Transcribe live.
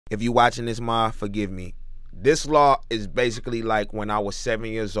If you watching this, ma, forgive me. This law is basically like when I was 7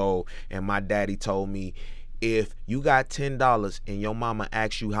 years old and my daddy told me, if you got $10 and your mama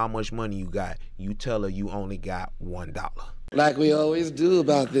asks you how much money you got, you tell her you only got $1. Like we always do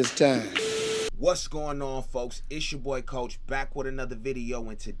about this time. What's going on, folks? It's your boy Coach back with another video,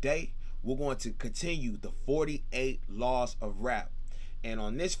 and today we're going to continue the 48 laws of rap. And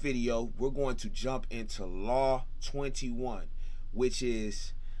on this video, we're going to jump into law 21, which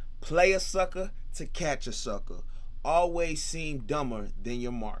is play a sucker to catch a sucker. Always seem dumber than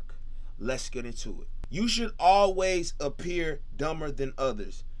your mark. Let's get into it. You should always appear dumber than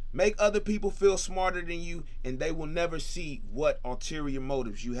others. Make other people feel smarter than you, and they will never see what ulterior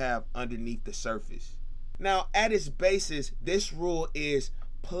motives you have underneath the surface. Now, at its basis, this rule is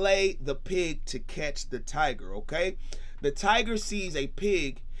play the pig to catch the tiger, okay? The tiger sees a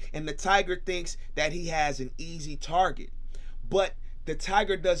pig, and the tiger thinks that he has an easy target. But the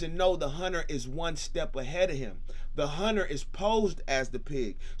tiger doesn't know the hunter is one step ahead of him. The hunter is posed as the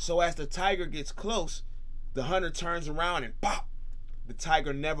pig. So as the tiger gets close, the hunter turns around and pop! The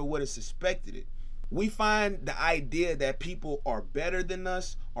tiger never would have suspected it. We find the idea that people are better than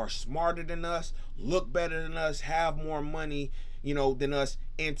us, are smarter than us, look better than us, have more money, than us,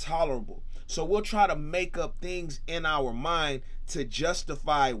 intolerable. So we'll try to make up things in our mind to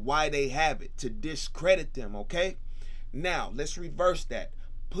justify why they have it, to discredit them, okay? Now, let's reverse that.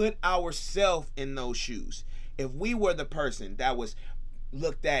 Put ourselves in those shoes. If we were the person that was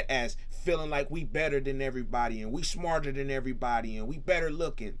looked at as feeling like we better than everybody and we smarter than everybody and we better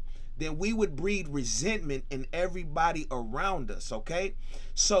looking, then we would breed resentment in everybody around us, okay?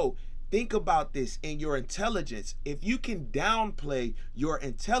 So think about this in your intelligence. If you can downplay your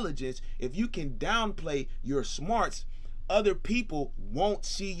intelligence, if you can downplay your smarts, other people won't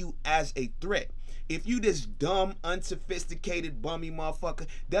see you as a threat. If you this dumb, unsophisticated, bummy motherfucker,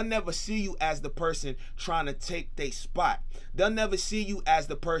 they'll never see you as the person trying to take their spot. They'll never see you as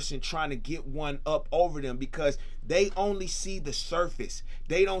the person trying to get one up over them, because they only see the surface.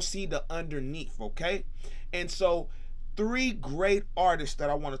 They don't see the underneath, okay? And so 3 great artists that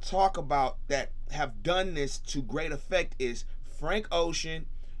I want to talk about that have done this to great effect is Frank Ocean,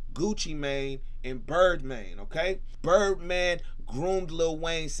 Gucci Mane, and BIRDMAN, okay? BIRDMAN groomed Lil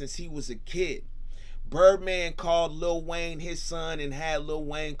Wayne since he was a kid. BIRDMAN called Lil Wayne his son and had Lil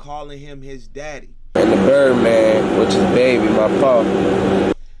Wayne calling him his daddy. And the BIRDMAN, which is baby, my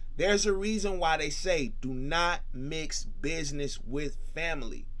pop. There's a reason why they say do not mix business with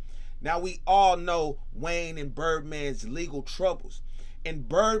family. Now, we all know Wayne and BIRDMAN's legal troubles. And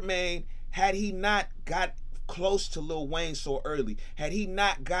BIRDMAN, had he not got close to Lil Wayne so early, had he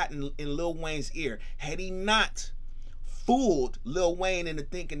not gotten in Lil Wayne's ear, had he not fooled Lil Wayne into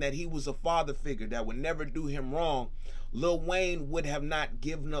thinking that he was a father figure that would never do him wrong, Lil Wayne would have not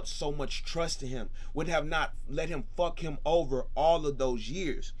given up so much trust to him, would have not let him fuck him over all of those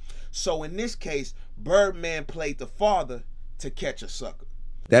years. So in this case, BIRDMAN played the father to catch a sucker.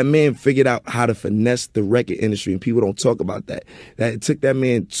 That man figured out how to finesse the record industry, and people don't talk about that. That it took that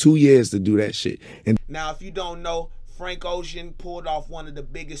man 2 years to do that shit. And now, if you don't know, Frank Ocean pulled off one of the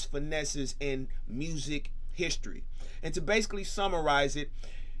biggest finesses in music history. And to basically summarize it,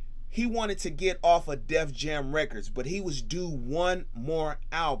 he wanted to get off of Def Jam Records, but he was due one more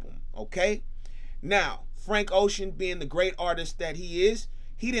album, okay? Now, Frank Ocean, being the great artist that he is,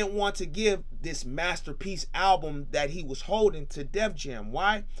 he didn't want to give this masterpiece album that he was holding to Def Jam.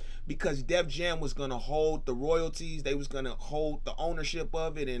 Why? Because Def Jam was going to hold the royalties. They was going to hold the ownership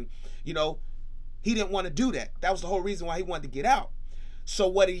of it. And, he didn't want to do that. That was the whole reason why he wanted to get out. So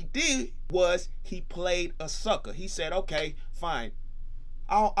what he did was he played a sucker. He said, okay, fine.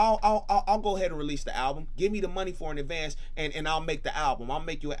 I'll go ahead and release the album. Give me the money for an advance, and I'll make the album. I'll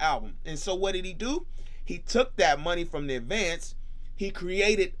make you an album. And so what did he do? He took that money from the advance. He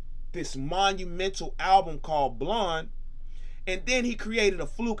created this monumental album called Blonde, and then he created a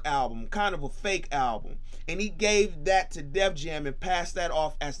fluke album, kind of a fake album, and he gave that to Def Jam and passed that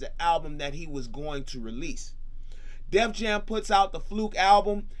off as the album that he was going to release. Def Jam puts out the fluke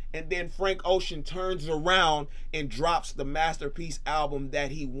album, and then Frank Ocean turns around and drops the masterpiece album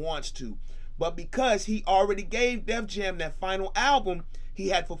that he wants to. But because he already gave Def Jam that final album, he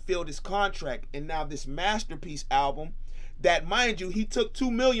had fulfilled his contract. And now this masterpiece album that, mind you, he took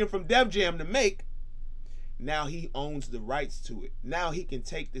 $2 million from Def Jam to make, now he owns the rights to it. Now he can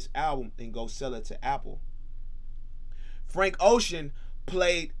take this album and go sell it to Apple. Frank Ocean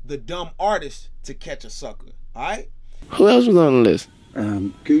played the dumb artist to catch a sucker, all right? Who else was on the list?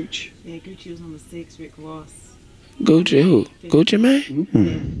 Gooch. Yeah, Gucci was on the 6, Rick Ross. Gucci who? Gucci Mane?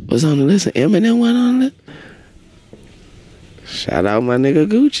 Mm-hmm. Was on the list, and Eminem went on the list? Shout out my nigga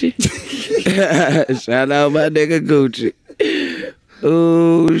Gucci. Shout out my nigga Gucci.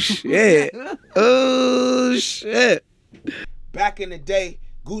 Oh shit. Oh shit. Back in the day,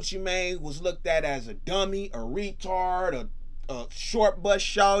 Gucci Mane was looked at as a dummy, a retard, a short bus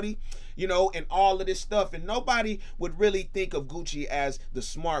shawty, you know, and all of this stuff. And nobody would really think of Gucci as the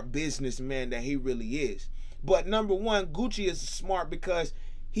smart businessman that he really is. But number one, Gucci is smart because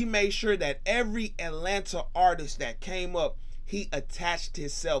he made sure that every Atlanta artist that came up, he attached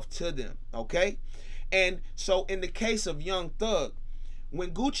himself to them, okay? And so in the case of Young Thug,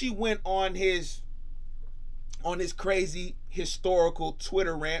 when Gucci went on his crazy historical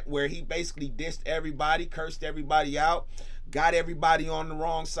Twitter rant where he basically dissed everybody, cursed everybody out, got everybody on the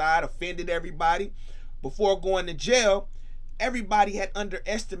wrong side, offended everybody, before going to jail, everybody had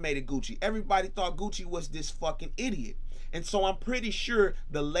underestimated Gucci. Everybody thought Gucci was this fucking idiot. And so I'm pretty sure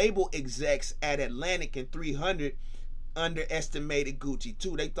the label execs at Atlantic and 300 underestimated Gucci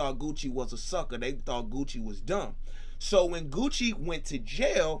too. They thought Gucci was a sucker. They thought Gucci was dumb. So when Gucci went to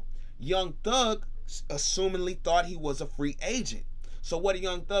jail, Young Thug assumingly thought he was a free agent. So what did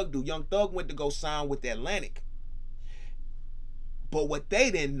Young Thug do? Young Thug went to go sign with Atlantic. But what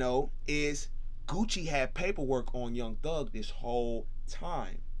they didn't know is Gucci had paperwork on Young Thug this whole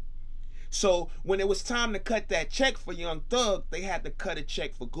time. So when it was time to cut that check for Young Thug, they had to cut a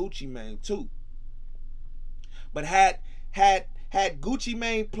check for Gucci Mane too. But had Gucci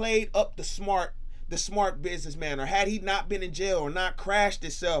Mane played up the smart businessman, or had he not been in jail or not crashed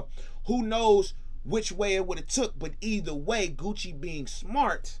himself, who knows which way it would have took. But either way, Gucci being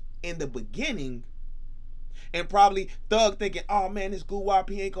smart in the beginning, and probably Thug thinking, oh man, this guwap,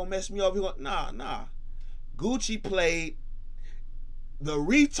 he ain't gonna mess me up. He gonna, nah. Gucci played the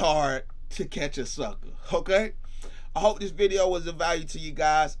retard to catch a sucker, okay? I hope this video was of value to you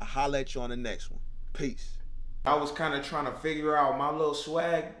guys. I'll holler at you on the next one. Peace. I was kind of trying to figure out my little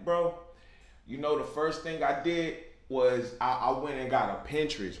swag, bro. You know, the first thing I did was I went and got a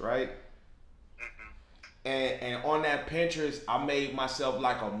Pinterest, right? And on that Pinterest, I made myself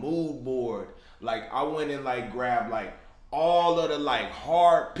like a mood board. Like I went and like grabbed like all of the like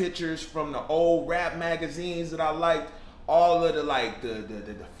hard pictures from the old rap magazines that I liked, all of the like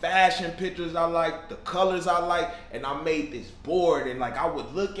the fashion pictures I liked, the colors I liked, and I made this board. And like I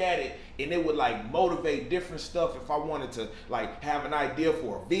would look at it and it would like motivate different stuff. If I wanted to like have an idea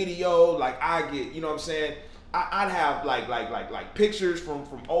for a video, like I get, you know what I'm saying, I'd have like pictures from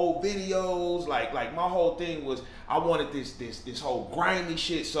old videos. Like my whole thing was I wanted this whole grimy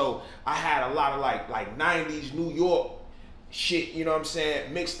shit. So I had a lot of like 90s New York shit, you know what I'm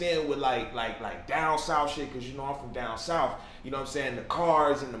saying, mixed in with like down south shit, because you know I'm from down south, you know what I'm saying, the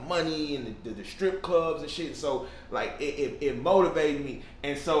cars and the money and the strip clubs and shit. So like it motivated me.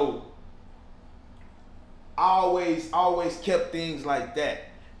 And so I always kept things like that.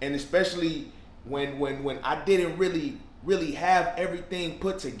 And especially when I didn't really have everything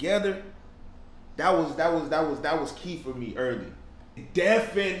put together, that was key for me early. It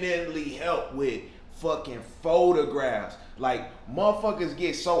definitely helped with fucking photographs. Like motherfuckers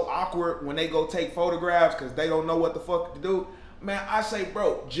get so awkward when they go take photographs because they don't know what the fuck to do. Man, I say,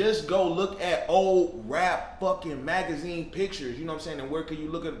 bro, just go look at old rap fucking magazine pictures. You know what I'm saying? And where can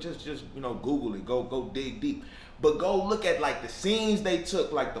you look at it? Just you know, Google it. Go dig deep. But go look at like the scenes they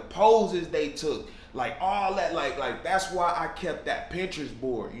took, like the poses they took, like all that. Like that's why I kept that Pinterest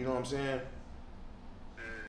board. You know what I'm saying?